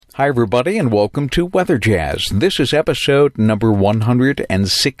Hi, everybody, and welcome to Weather Jazz. This is episode number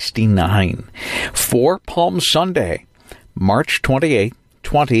 169 for Palm Sunday, March 28,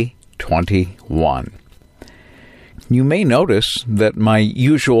 2021. You may notice that my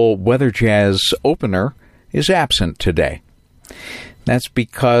usual Weather Jazz opener is absent today. That's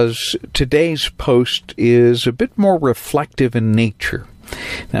because today's post is a bit more reflective in nature.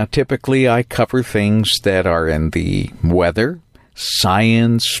 Now, typically I cover things that are in the weather,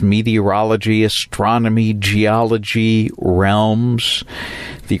 science, meteorology, astronomy, geology realms,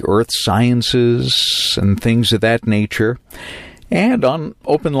 the earth sciences, and things of that nature. And on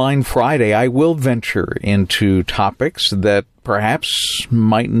Open Line Friday, I will venture into topics that perhaps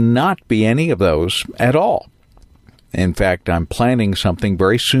might not be any of those at all. In fact, I'm planning something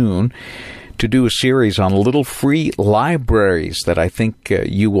very soon to do a series on little free libraries that I think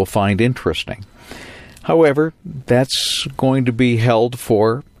you will find interesting. However, that's going to be held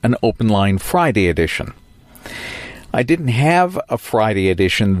for an Open Line Friday edition. I didn't have a Friday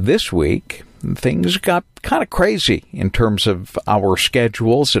edition this week. Things got kind of crazy in terms of our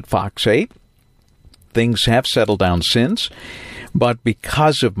schedules at Fox 8. Things have settled down since, but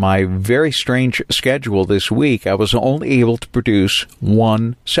because of my very strange schedule this week, I was only able to produce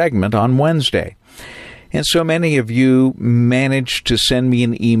one segment on Wednesday. And so many of you managed to send me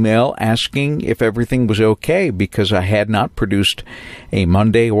an email asking if everything was okay because I had not produced a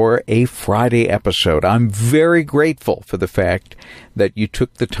Monday or a Friday episode. I'm very grateful for the fact that you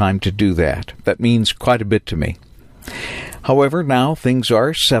took the time to do that. That means quite a bit to me. However, now things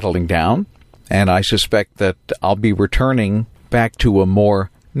are settling down, and I suspect that I'll be returning back to a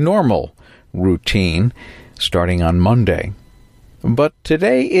more normal routine starting on Monday. But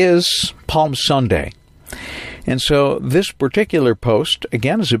today is Palm Sunday. And so this particular post,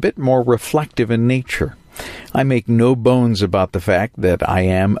 again, is a bit more reflective in nature. I make no bones about the fact that I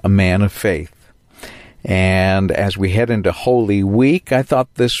am a man of faith. And as we head into Holy Week, I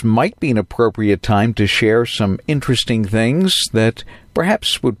thought this might be an appropriate time to share some interesting things that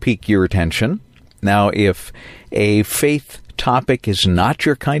perhaps would pique your attention. Now, if a faith topic is not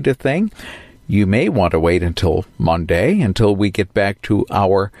your kind of thing, you may want to wait until Monday, until we get back to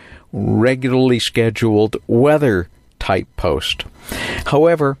our regularly scheduled weather type post.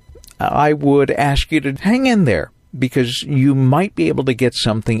 However, I would ask you to hang in there because you might be able to get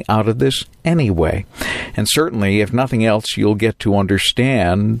something out of this anyway. And certainly, if nothing else, you'll get to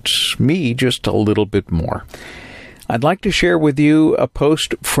understand me just a little bit more. I'd like to share with you a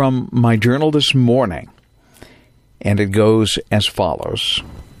post from my journal this morning, and it goes as follows.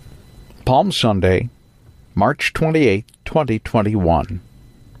 Palm Sunday, March 28, 2021.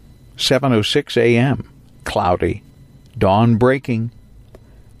 7:06 a.m., cloudy, dawn breaking,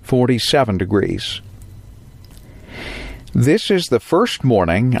 47 degrees. This is the first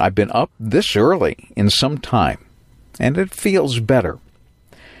morning I've been up this early in some time, and it feels better.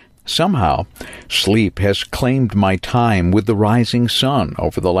 Somehow, sleep has claimed my time with the rising sun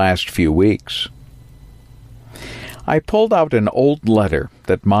over the last few weeks. I pulled out an old letter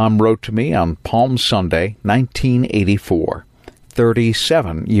that Mom wrote to me on Palm Sunday, 1984.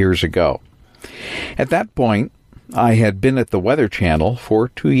 37 years ago. At that point, I had been at the Weather Channel for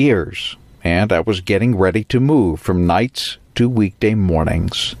 2 years, and I was getting ready to move from nights to weekday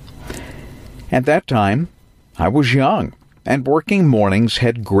mornings. At that time, I was young, and working mornings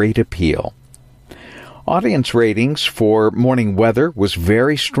had great appeal. Audience ratings for morning weather was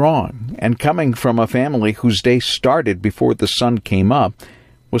very strong, and coming from a family whose day started before the sun came up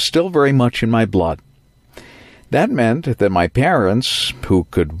was still very much in my blood. That meant that my parents, who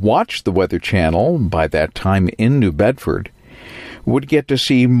could watch the Weather Channel by that time in New Bedford, would get to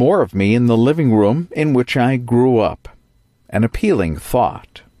see more of me in the living room in which I grew up. An appealing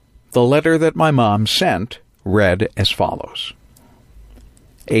thought. The letter that my mom sent read as follows.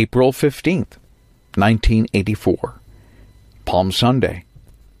 April 15th, 1984. Palm Sunday.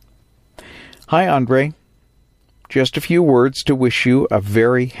 Hi, Andre. Just a few words to wish you a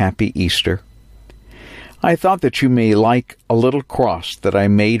very happy Easter. I thought that you may like a little cross that I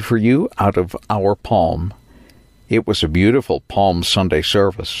made for you out of our palm. It was a beautiful Palm Sunday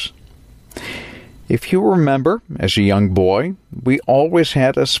service. If you remember, as a young boy, we always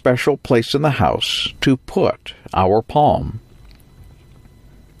had a special place in the house to put our palm.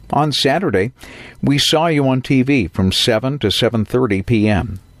 On Saturday, we saw you on TV from 7 to 7:30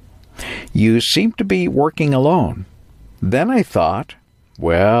 p.m. You seemed to be working alone. Then I thought,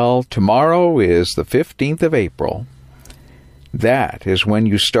 well, tomorrow is the 15th of April. That is when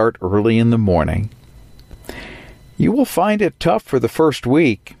you start early in the morning. You will find it tough for the first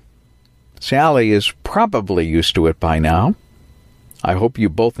week. Sally is probably used to it by now. I hope you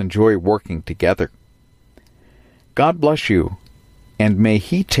both enjoy working together. God bless you, and may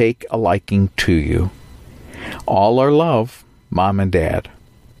He take a liking to you. All our love, Mom and Dad.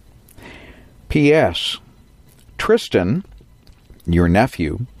 P.S. Tristan, your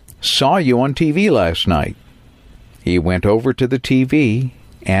nephew, saw you on TV last night. He went over to the TV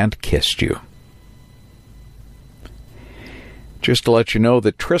and kissed you. Just to let you know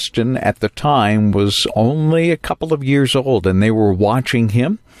that Tristan at the time was only a couple of years old, and they were watching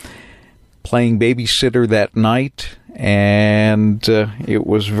him playing babysitter that night, and it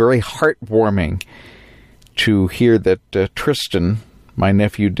was very heartwarming to hear that Tristan, my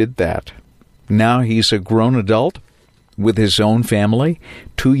nephew, did that. Now he's a grown adult with his own family,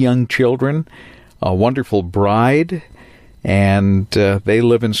 2 young children, a wonderful bride, and they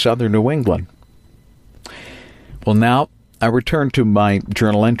live in southern New England. Well, now I return to my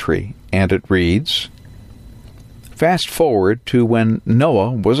journal entry, and it reads, fast forward to when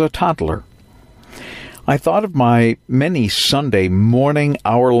Noah was a toddler. I thought of my many Sunday morning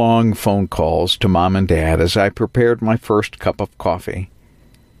hour-long phone calls to Mom and Dad as I prepared my first cup of coffee.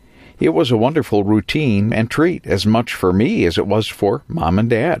 It was a wonderful routine and treat, as much for me as it was for Mom and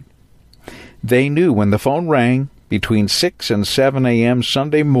Dad. They knew when the phone rang between 6 and 7 a.m.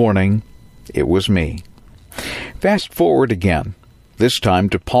 Sunday morning, it was me. Fast forward again, this time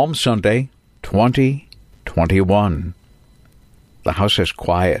to Palm Sunday, 2021. The house is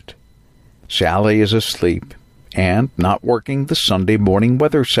quiet. Sally is asleep and not working the Sunday morning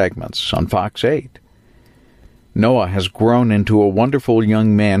weather segments on Fox 8. Noah has grown into a wonderful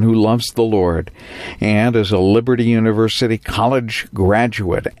young man who loves the Lord and is a Liberty University college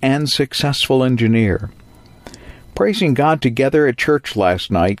graduate and successful engineer. Praising God together at church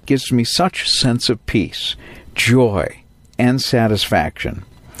last night gives me such sense of peace, joy, and satisfaction.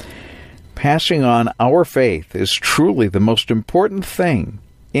 Passing on our faith is truly the most important thing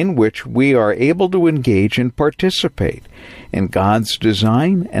in which we are able to engage and participate in God's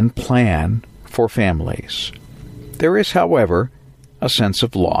design and plan for families. There is, however, a sense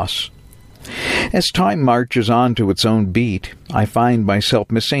of loss. As time marches on to its own beat, I find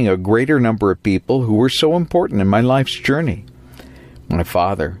myself missing a greater number of people who were so important in my life's journey. My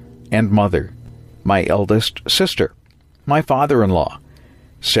father and mother, my eldest sister, my father-in-law,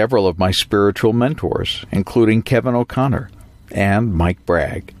 several of my spiritual mentors, including Kevin O'Connor and Mike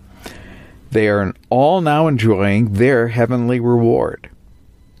Bragg. They are all now enjoying their heavenly reward.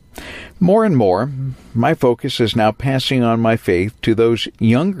 More and more, my focus is now passing on my faith to those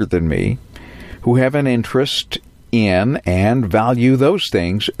younger than me who have an interest in and value those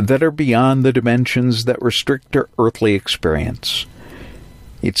things that are beyond the dimensions that restrict our earthly experience.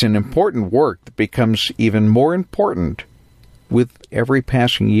 It's an important work that becomes even more important with every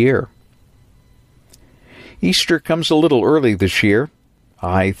passing year. Easter comes a little early this year.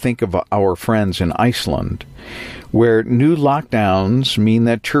 I think of our friends in Iceland, where new lockdowns mean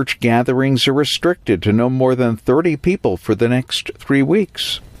that church gatherings are restricted to no more than 30 people for the next 3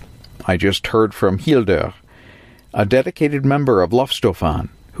 weeks. I just heard from Hildur, a dedicated member of Lofstofan,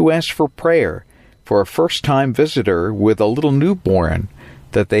 who asked for prayer for a first-time visitor with a little newborn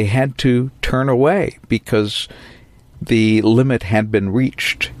that they had to turn away because the limit had been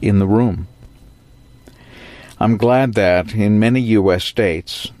reached in the room. I'm glad that in many U.S.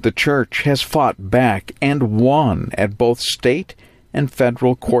 states, the church has fought back and won at both state and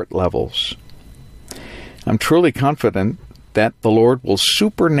federal court levels. I'm truly confident that the Lord will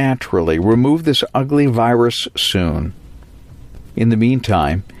supernaturally remove this ugly virus soon. In the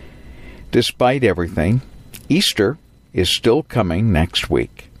meantime, despite everything, Easter is still coming next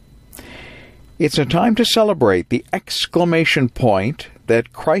week. It's a time to celebrate the exclamation point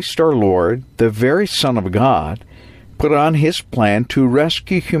that Christ our Lord, the very Son of God, put on His plan to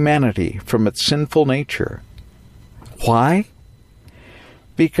rescue humanity from its sinful nature. Why?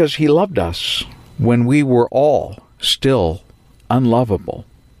 Because He loved us when we were all still unlovable.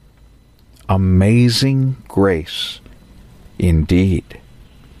 Amazing grace, indeed.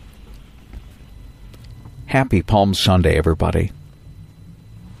 Happy Palm Sunday, everybody.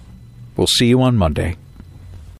 We'll see you on Monday.